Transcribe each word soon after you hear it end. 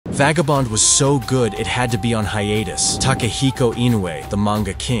Vagabond was so good it had to be on hiatus. Takehiko Inoue, the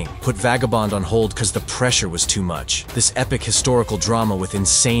manga king, put Vagabond on hold because the pressure was too much. This epic historical drama with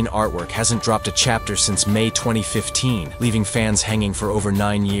insane artwork hasn't dropped a chapter since May 2015, leaving fans hanging for over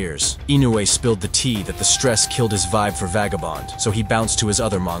 9 years. Inoue spilled the tea that the stress killed his vibe for Vagabond, so he bounced to his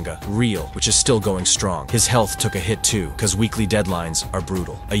other manga, Real, which is still going strong. His health took a hit too, because weekly deadlines are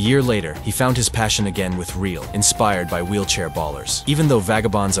brutal. A year later, he found his passion again with Real, inspired by wheelchair ballers. Even though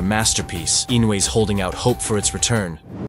Vagabond's a masterpiece, Inoue's holding out hope for its return.